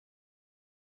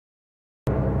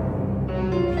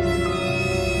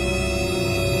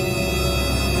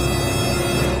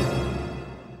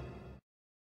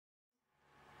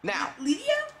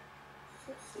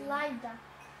slide.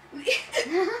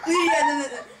 Lydia,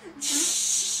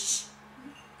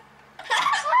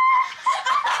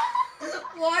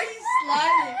 why are you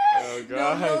sliding? Oh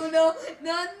god. No.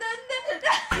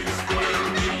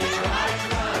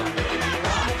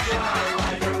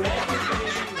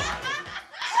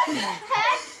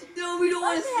 No, we don't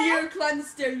want to see her climb the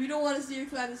stairs. We don't want to see her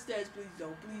climb the stairs.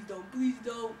 Please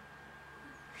don't.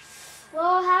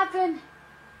 What happened?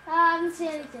 I didn't see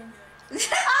anything.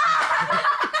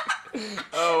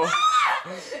 Oh.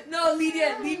 No,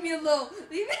 Lydia, leave me alone.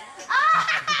 Leave me.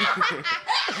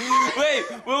 Wait.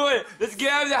 Let's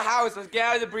get out of the house. Let's get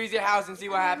out of the breezy house and see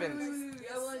what happens.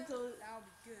 I want to tell her.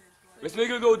 Let's make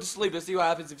her go to sleep. Let's see what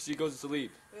happens if she goes to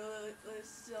sleep. Let's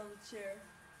sit on the chair.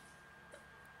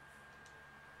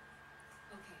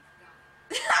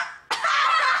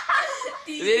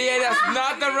 Lydia, that's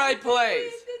not the right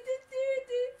place.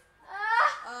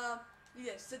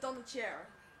 Lydia, sit on the chair.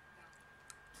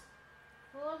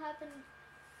 What happened?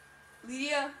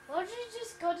 Lydia. Why don't you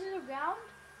just go to the ground?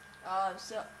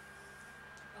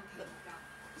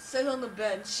 Sit on the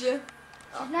bench. She's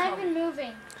not even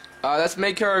moving. Let's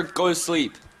make her go to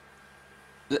sleep.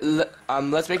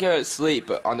 Let's make her sleep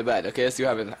on the bed. Okay, let's see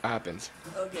what happens.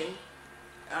 Okay.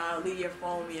 Lydia,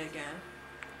 follow me again.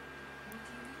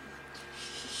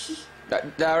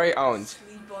 That already owns.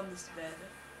 Sleep on this bed.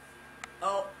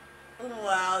 Oh,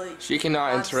 wow. She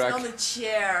cannot interact. Sit on the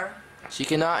chair. She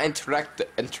cannot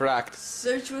interact.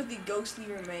 Search for the ghostly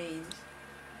remains.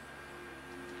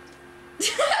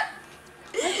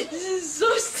 This is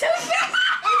so stupid.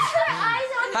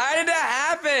 How did that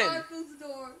happen? Close the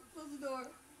door.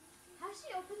 How does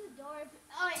she open the door?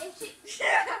 If she...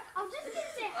 I'm just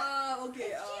gonna say... Okay,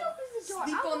 if she opens the door,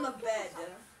 sleep I'll on the open bed.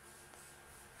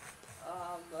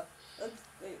 house.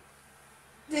 Wait.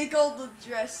 Take all the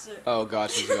dresser. Oh god,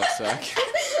 she's gonna suck.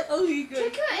 Oh my god.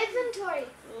 Check her inventory.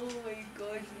 Oh my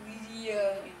god,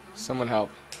 Lydia. Someone help.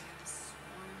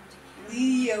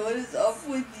 Lydia, what is up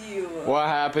with you? What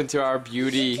happened to our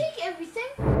beauty? Did she take everything?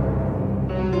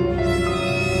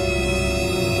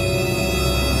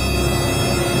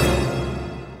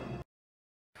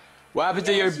 What happened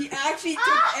to your... She actually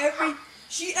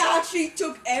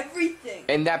took everything.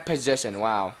 In that position,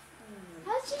 wow.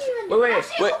 How did she even... Wait. How did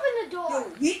she open the door?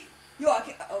 Yo, I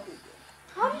can't... Okay,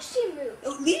 How does she move?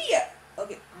 good. Lydia!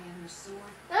 Okay.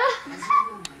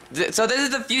 So this is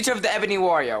the future of the Ebony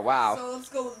Warrior, wow. So let's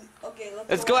go... Okay,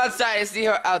 Let's go outside and see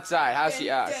her outside. How's she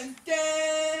out?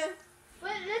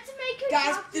 But let's make her...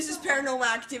 Guys, drop this the is door. paranormal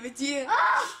activity. Wait,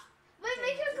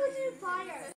 make her go to the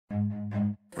fire.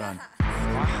 Run.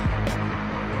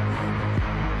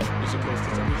 You're supposed to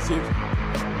tell me to see.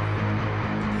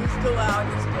 Let's go out.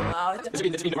 This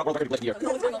should be the normal record here.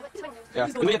 Yeah.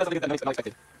 That's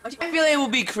unexpected. I feel like it will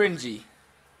be cringy.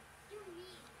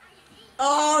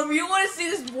 You don't want to see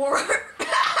this more?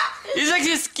 He's like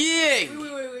she's skiing.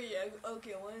 Wait. Yeah.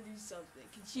 Okay, I want to do something.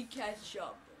 Can she catch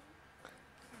up?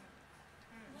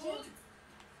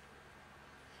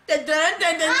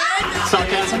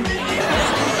 Sarcasm?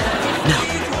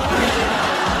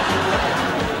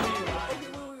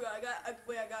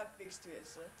 I got fixed to it,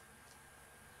 so.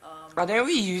 I think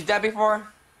we used that before.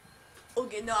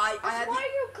 Okay, no, I had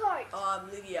Mario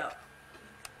Kart. Lydia.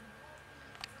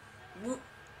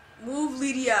 Move,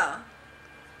 Lydia.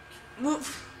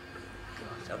 Move.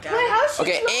 Okay. Wait, how's she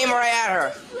Okay, floating? aim right at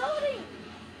her. She's floating.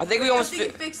 I think we almost you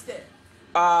fixed it.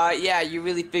 yeah, you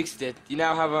really fixed it. You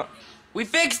now have a... We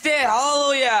fixed it!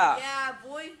 Hallelujah! Yeah,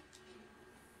 boy.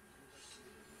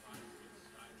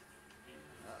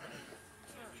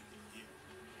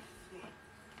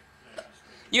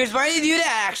 Yours, why did you do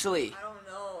that, actually? I don't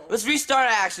know. Let's restart,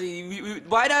 actually.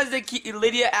 Why does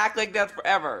Lydia act like that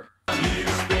forever?